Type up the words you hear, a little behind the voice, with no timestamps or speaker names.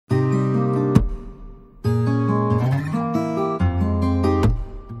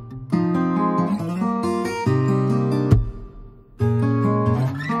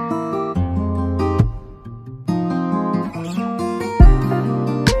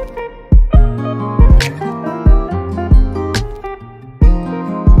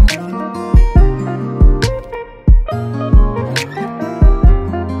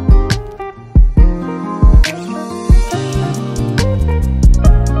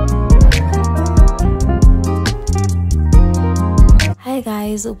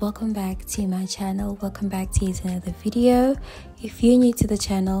guys, welcome back to my channel. Welcome back to yet another video. If you're new to the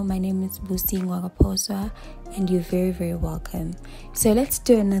channel, my name is Sbusie Phoswa and you're very welcome. So let's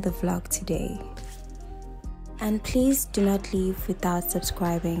do another vlog today, and please do not leave without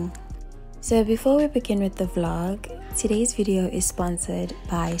subscribing. So before we begin with the vlog, today's video is sponsored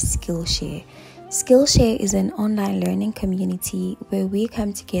by Skillshare. Skillshare is an online learning community where we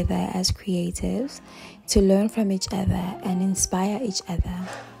come together as creatives to learn from each other and inspire each other.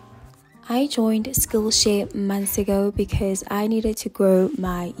 I joined Skillshare months ago because I needed to grow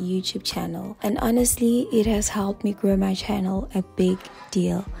my YouTube channel, and honestly it has helped me grow my channel a big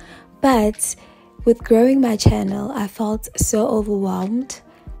deal. But with growing my channel, I felt so overwhelmed.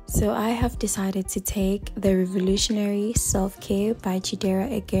 So I have decided to take the Revolutionary Self-Care by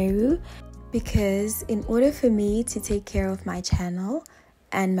Chidera Egeru, because in order for me to take care of my channel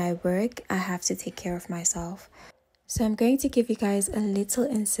and my work, I have to take care of myself. So I'm going to give you guys a little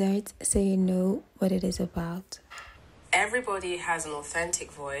insert so you know what it is about. Everybody has an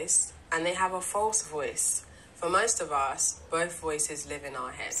authentic voice and they have a false voice. For most of us, both voices live in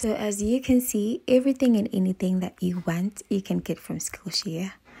our heads. So as you can see, everything and anything that you want, you can get from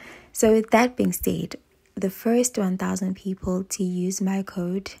Skillshare. So with that being said, the first 1,000 people to use my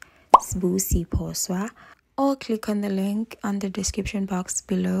code Sbusie Phoswa or click on the link on the description box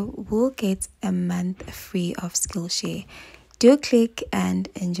below will get a month free of Skillshare. Do click and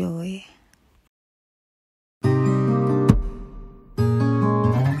enjoy.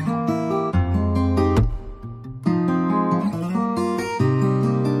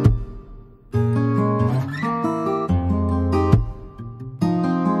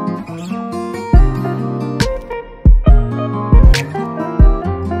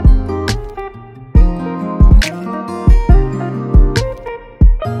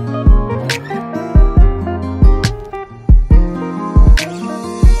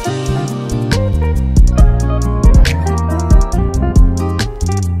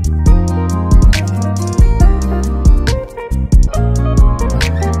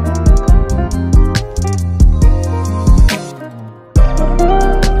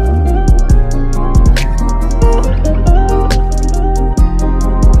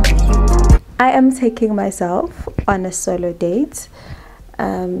 I am taking myself on a solo date,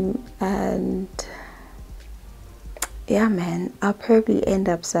 and yeah man, I'll probably end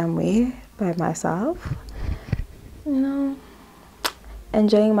up somewhere by myself, you know,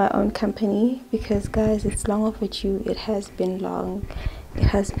 enjoying my own company, because guys, it's long overdue. It has been long. It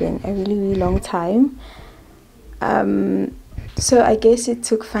has been a really long time. So I guess it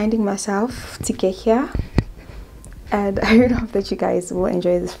took finding myself to get here, and I really hope that you guys will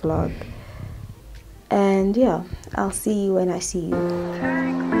enjoy this vlog. And yeah, I'll see you when I see you.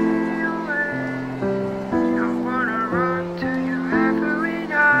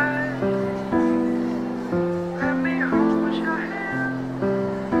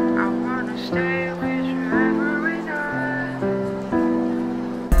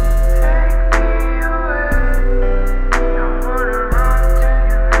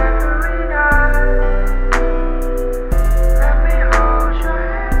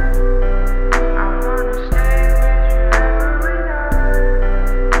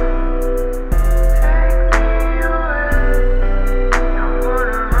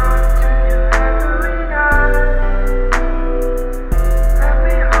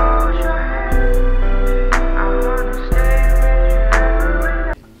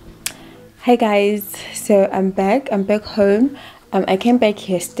 Hey guys, so I'm back home. I came back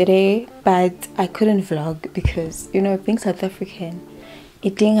yesterday, but I couldn't vlog because, you know, being South African,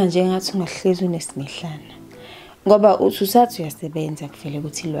 idinga njengathi ungahlezi unesimehlana ngoba ususathi uyasebenza kuvele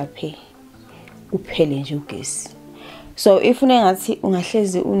ukuthi lwaphe uphele nje ugesi. So if unengathi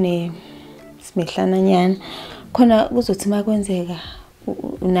ungahlezi une simehlana nyana khona kuzothi makwenzeka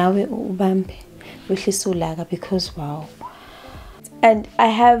nawe ubambe wehlise ulaka, because wow. And I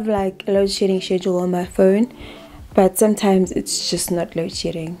have like a load shedding schedule on my phone, but sometimes it's just not load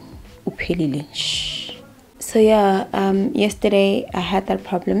shedding. So yeah, yesterday I had that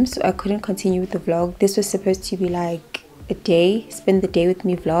problem, so I couldn't continue with the vlog. This was supposed to be like a day, spend the day with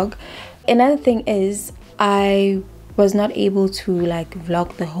me vlog. Another thing is I was not able to like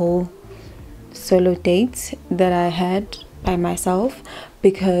vlog the whole solo date that I had by myself,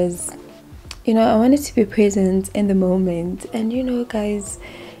 because you know, I wanted to be present in the moment. And you know guys,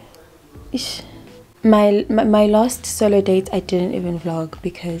 my last solo date I didn't even vlog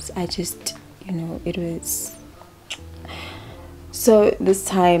because I just, you know, it was So this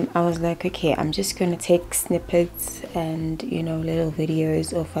time I was like, okay, I'm just gonna take snippets and, you know, little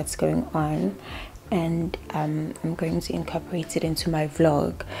videos of what's going on, and I'm going to incorporate it into my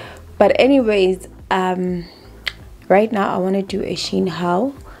vlog. But anyways, right now I want to do a Shein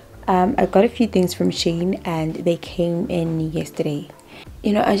haul. I got a few things from Shein and they came in yesterday.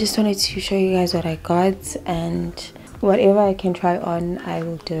 You know, I just wanted to show you guys what I got, and whatever I can try on, I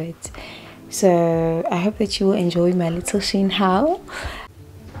will do it. So I hope that you will enjoy my little Shein haul.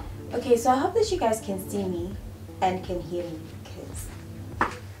 Okay, so I hope that you guys can see me and can hear me, because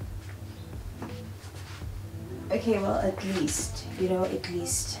okay, well, at least, you know, at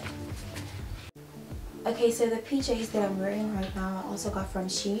least. Okay, so the PJs that I'm wearing right now I also got from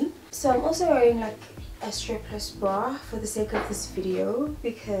Shein. So I'm also wearing like a strapless bra for the sake of this video,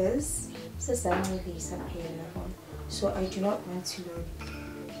 because it's a summer lace up here, so I do not want to look,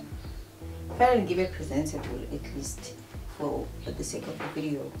 if I don't give it presentable, at least for the sake of the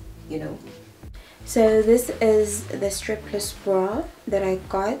video, you know. So this is the strapless bra that I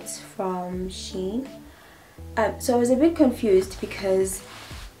got from Shein. So I was a bit confused because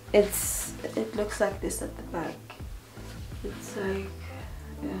it looks like this at the back. It's like,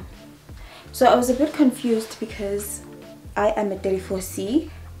 yeah. So I was a bit confused because I am a 34C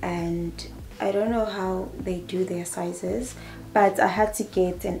and I don't know how they do their sizes, but I had to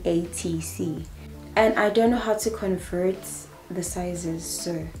get an ATC and I don't know how to convert the sizes,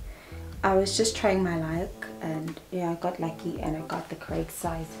 so I was just trying my luck, and yeah, I got lucky and I got the correct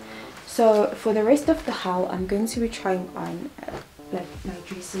size. So for the rest of the haul, I'm going to be trying on like my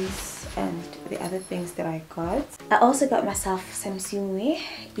dresses and the other things that I got. I also got myself some Sbusie,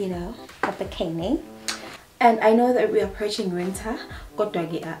 you know, a bikini. And I know that we're approaching winter. I bought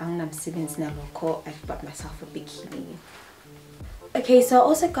myself a bikini. Okay, so I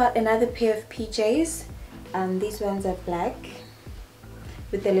also got another pair of PJs. These ones are black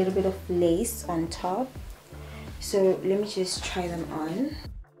with a little bit of lace on top. So let me just try them on.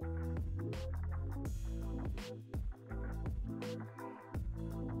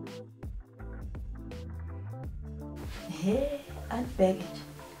 Hey, I'm baggage.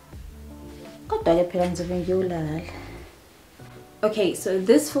 Okay, so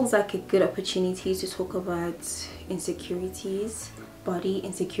this feels like a good opportunity to talk about insecurities, body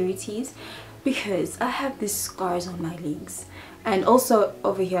insecurities, because I have these scars on my legs and also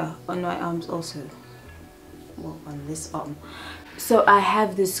over here on my arms also. Well, on this arm. So I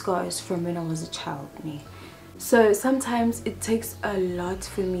have these scars from when I was a child, me. So sometimes it takes a lot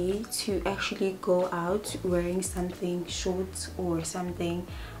for me to actually go out wearing something short or something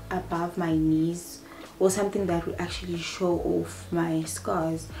above my knees, or something that would actually show off my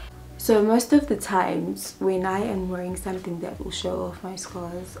scars. So most of the times when I am wearing something that will show off my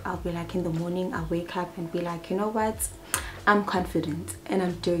scars, I'll be like, in the morning I wake up and be like, you know what, I'm confident and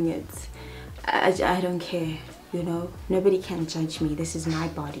I'm doing it. I don't care, you know, nobody can judge me, this is my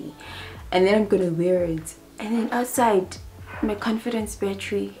body. And then I'm gonna wear it, and then outside my confidence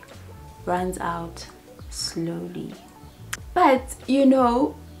battery runs out slowly. But you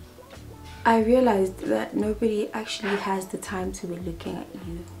know, I realized that nobody actually has the time to be looking at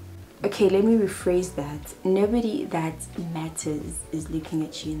you. Okay, let me rephrase that. Nobody that matters is looking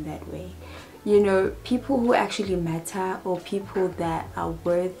at you in that way. You know, people who actually matter, or people that are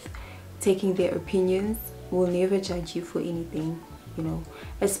worth taking their opinions, will never judge you for anything, you know,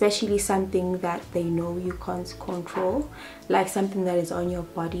 especially something that they know you can't control, like something that is on your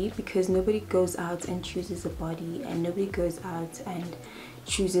body, because nobody goes out and chooses a body, and nobody goes out and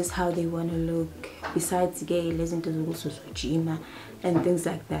chooses how they want to look, besides gay, listen to Jima and things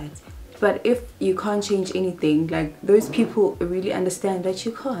like that. But if you can't change anything, like, those people really understand that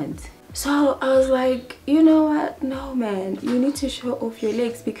you can't. So I was like, you know what, no man, you need to show off your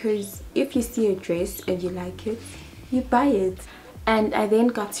legs, because if you see a dress and you like it, you buy it. And I then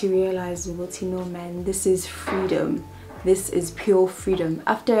got to realize, well, no man, this is freedom, this is pure freedom.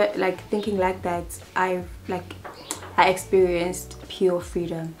 After like thinking like that, I experienced pure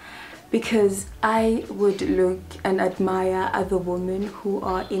freedom, because I would look and admire other women who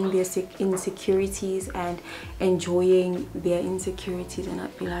are in their insecurities and enjoying their insecurities, and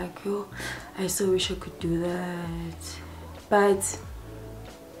I'd be like, oh, I so wish I could do that. But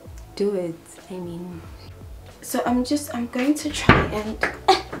do it, I mean. So I'm going to try and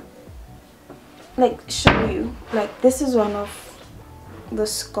like show you, like, this is one of the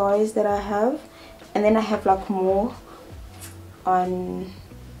scars that I have, and then I have like more on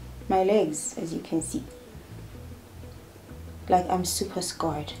my legs, as you can see. Like, I'm super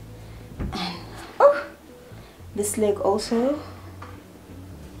scarred. And oh, this leg also.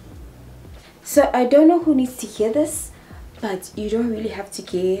 So I don't know who needs to hear this, but you don't really have to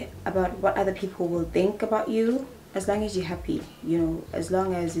care about what other people will think about you. as long as you're happy, you know, as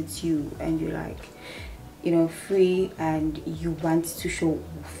long as it's you and you're like, you know, free and you want to show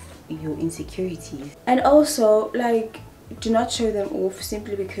off your insecurities. And also, like, do not show them off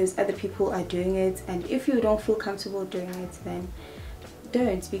simply because other people are doing it, and if you don't feel comfortable doing it, then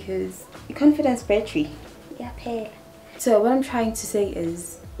don't, because your confidence battery, yeah, pale. So what I'm trying to say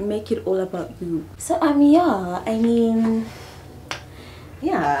is make it all about you. So yeah, I mean,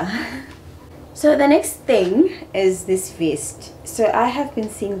 yeah. So the next thing is this vest. So I have been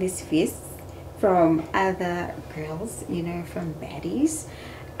seeing this vest from other girls, you know, from baddies,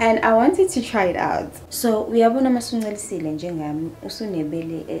 and I wanted to try it out. So uyabona masungalisile njengami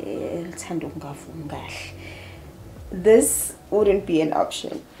usunebele elithanda ukungavumi kahle. This wouldn't be an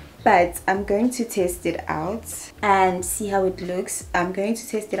option, but I'm going to test it out and see how it looks. I'm going to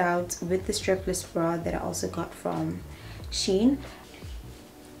test it out with the strapless bra that I also got from Shein.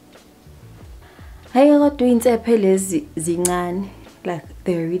 I got doing zincane, like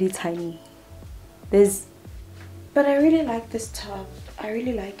they're really tiny. But I really like this top. I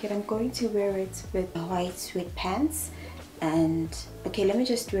really like it. I'm going to wear it with white sweatpants, and okay, let me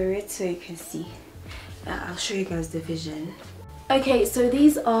just wear it so you can see. I'll show you guys the vision. Okay, so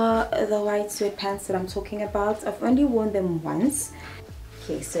these are the white sweatpants that I'm talking about. I've only worn them once.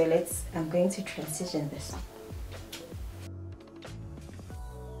 Okay, so I'm going to transition this.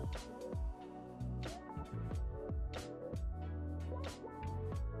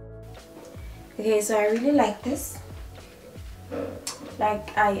 Okay, so I really like this.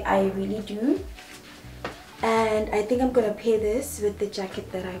 Like, I really do. And I think I'm gonna pair this with the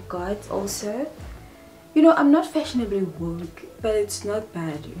jacket that I got also. You know, I'm not fashionably woke, but it's not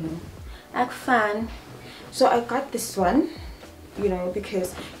bad, you know. I'm fan. So I got this one, you know,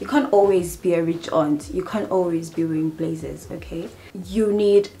 because you can't always be a rich aunt. You can't always be wearing blazers, okay? You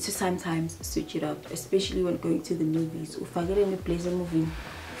need to sometimes switch it up, especially when going to the movies. If I get in a blazer movie.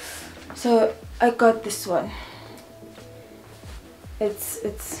 So I got this one.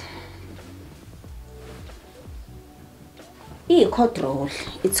 It's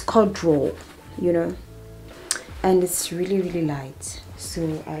called roll, you know, and it's really light,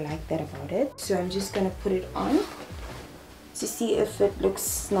 so I like that about it. So I'm just gonna put it on to see if it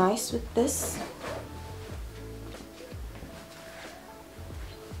looks nice with this.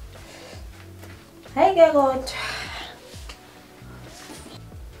 Hi God,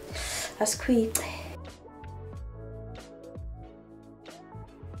 that's quick.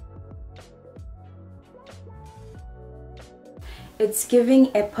 It's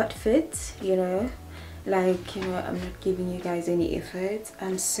giving airport fit, you know, like, you know, I'm not giving you guys any effort.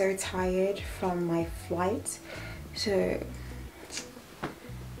 I'm so tired from my flight, so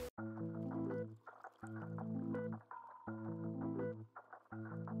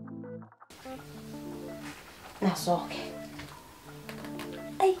that's okay.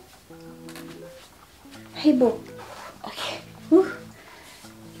 Hey boo. Okay. Whew.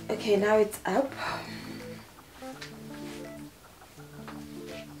 Okay, now it's up.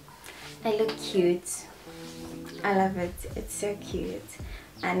 I look cute. I love it. It's so cute,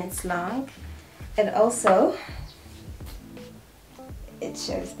 and it's long, and also it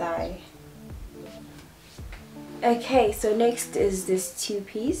shows thigh. Okay, so next is this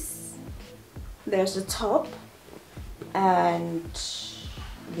two-piece. There's a top and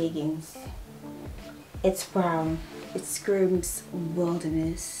leggings. It's brown. It screams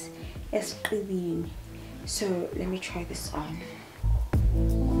wilderness. It's clean. So let me try this on.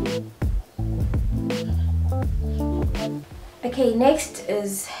 Okay, next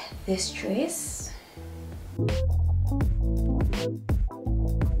is this dress.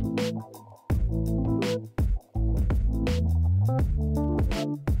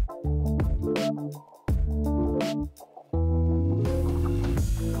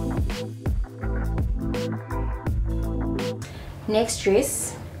 Next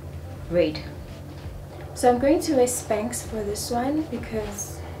dress, red. So I'm going to wear Spanx for this one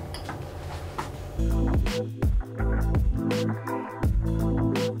because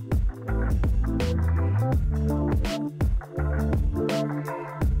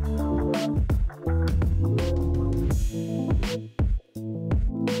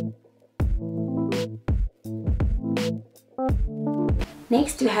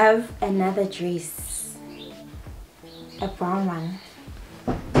next we have another dress, a brown one.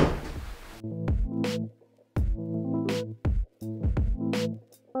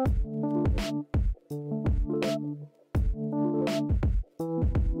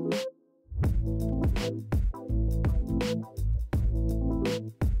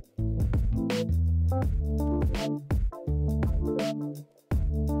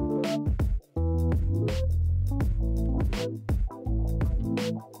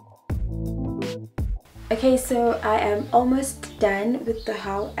 Okay, so I am almost done with the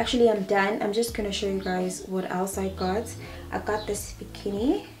haul. Actually, I'm done. I'm just gonna show you guys what else I got. I got this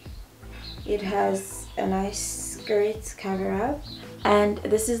bikini. It has a nice skirt cover up, and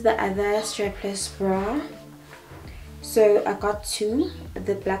this is the other strapless bra. So I got two,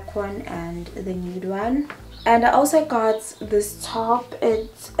 the black one and the nude one. And I also got this top.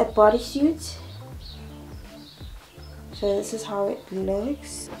 It's a bodysuit. So this is how it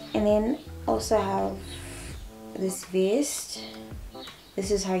looks. And then also have this vest.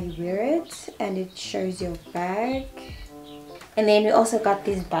 This is how you wear it, and it shows your bag. And then we also got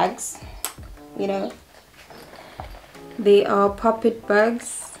these bags, you know, they are poppet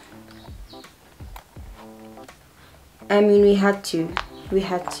bags. I mean, we had to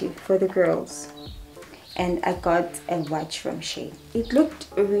for the girls. And I got a watch from Shein. It looked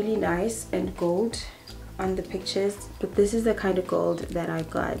really nice and gold on the pictures, but this is the kind of gold that I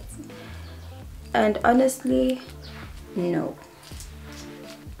got. And honestly, no,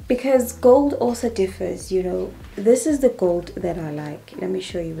 because gold also differs, you know. This is the gold that I like. Let me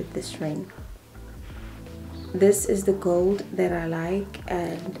show you with this ring. This is the gold that I like,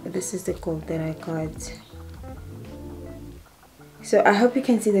 and this is the gold that I got. So I hope you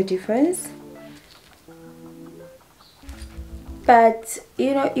can see the difference. But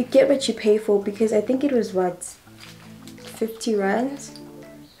you know, you get what you pay for, because I think it was what, 50 rands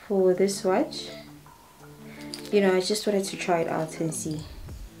for this watch. You know, I just wanted to try it out and see.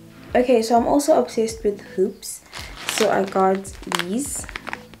 Okay, so I'm also obsessed with hoops, so I got these.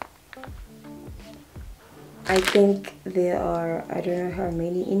 I think there are, I don't know how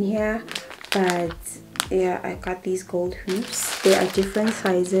many in here, but yeah, I got these gold hoops. There are different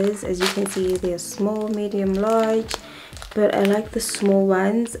sizes, as you can see. They're small, medium, large, but I like the small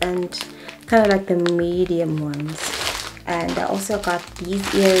ones and kind of like the medium ones. And I also got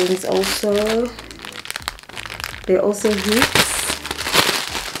these earrings also. They're also hoops.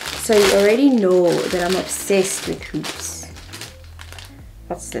 So you already know that I'm obsessed with hoops.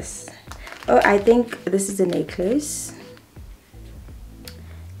 What's this? Oh, I think this is a necklace.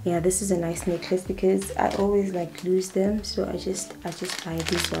 Yeah, this is a nice necklace because I always like lose them, so I just buy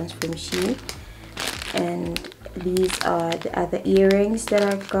these ones from Shein. And these are the other earrings that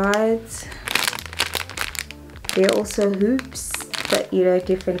I got. They're also hoops, but you know,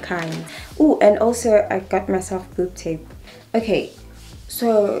 different kinds. Oh, and also I got myself boob tape. Okay,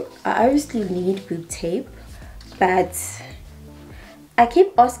 so I obviously need boob tape, but I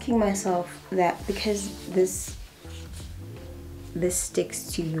keep asking myself that because this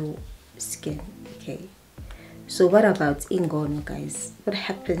sticks to your skin. Okay, so what about ingono, guys? What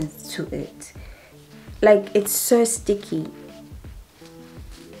happens to it? Like, it's so sticky.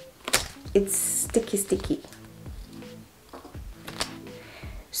 It's sticky.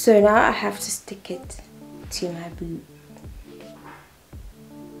 So now I have to stick it to my boob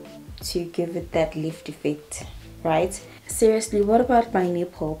to give it that lift effect, right? Seriously, what about my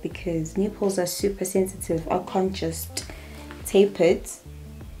nipple? Because nipples are super sensitive. I can't just tape it,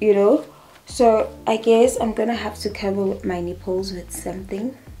 you know. So I guess I'm gonna have to cover my nipples with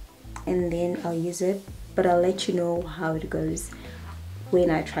something, and then I'll use it. But I'll let you know how it goes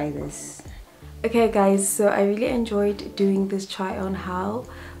when I try this. Okay guys, so I really enjoyed doing this try on haul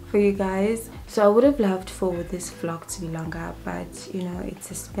for you guys. So I would have loved for this vlog to be longer, but you know, it's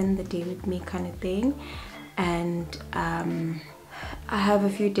a spend the day with me kind of thing. And I have a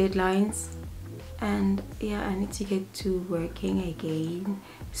few deadlines, and yeah, I need to get to working again.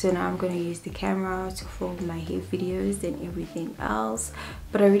 So now I'm going to use the camera to film my hair videos and everything else.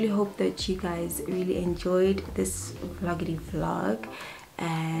 But I really hope that you guys really enjoyed this vloggity vlog,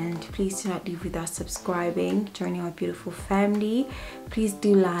 and please do not leave without subscribing, joining our beautiful family. Please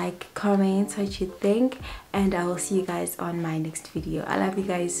do like, comment what you think, and I will see you guys on my next video. I love you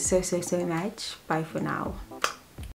guys so much. Bye for now.